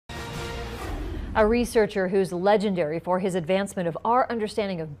A researcher who's legendary for his advancement of our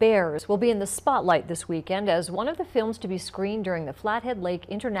understanding of bears will be in the spotlight this weekend as one of the films to be screened during the Flathead Lake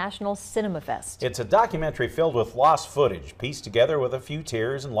International Cinema Fest. It's a documentary filled with lost footage, pieced together with a few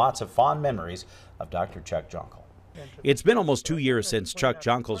tears and lots of fond memories of Dr. Chuck Jonkel. It's been almost 2 years since Chuck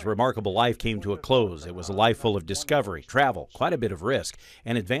Jonkel's remarkable life came to a close. It was a life full of discovery, travel, quite a bit of risk,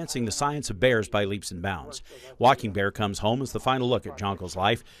 and advancing the science of bears by leaps and bounds. Walking Bear Comes Home is the final look at Jonkel's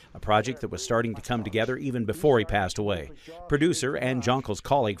life, a project that was starting to come together even before he passed away. Producer and Jonkel's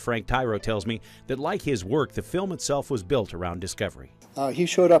colleague Frank Tyro tells me that, like his work, the film itself was built around discovery. He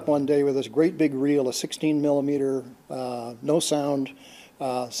showed up one day with this great big reel, a 16 millimeter, no sound,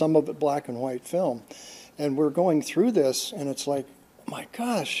 some of it black and white film. And we're going through this, and it's like, my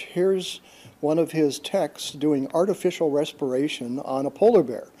gosh, here's one of his techs doing artificial respiration on a polar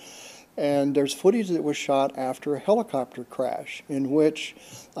bear. And there's footage that was shot after a helicopter crash in which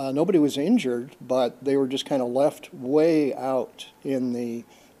nobody was injured, but they were just kind of left way out in the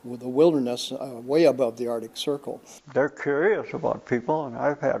wilderness, way above the Arctic Circle. They're curious about people, and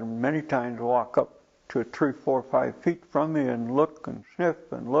I've had them many times walk up to 3, 4, 5 feet from me and look and sniff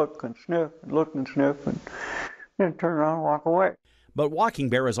and look and sniff and look and sniff and then turn around and walk away. But Walking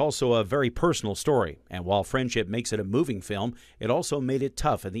Bear is also a very personal story, and while friendship makes it a moving film, it also made it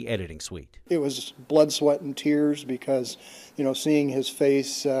tough in the editing suite. It was blood, sweat, and tears because, you know, seeing his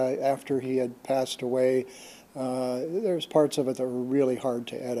face after he had passed away, there's parts of it that were really hard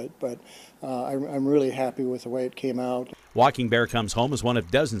to edit, but I'm really happy with the way it came out. Walking Bear Comes Home is one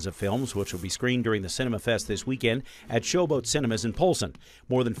of dozens of films which will be screened during the Cinema Fest this weekend at Showboat Cinemas in Polson.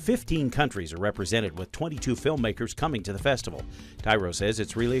 More than 15 countries are represented, with 22 filmmakers coming to the festival. Tyro says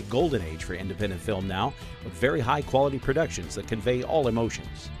it's really a golden age for independent film now, with very high-quality productions that convey all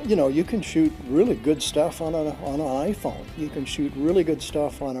emotions. You know, you can shoot really good stuff on an iPhone. You can shoot really good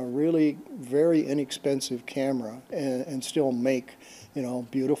stuff on a really very inexpensive camera and still make, you know,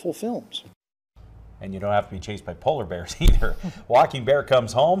 beautiful films. And you don't have to be chased by polar bears either. Walking Bear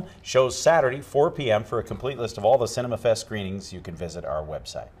Comes Home shows Saturday, 4 p.m. For a complete list of all the Cinema Fest screenings, you can visit our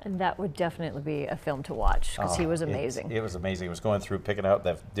website. And that would definitely be a film to watch because he was amazing. It was amazing. It was going through, picking out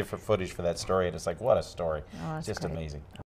the different footage for that story, and it's like, what a story. Oh, just great. Amazing.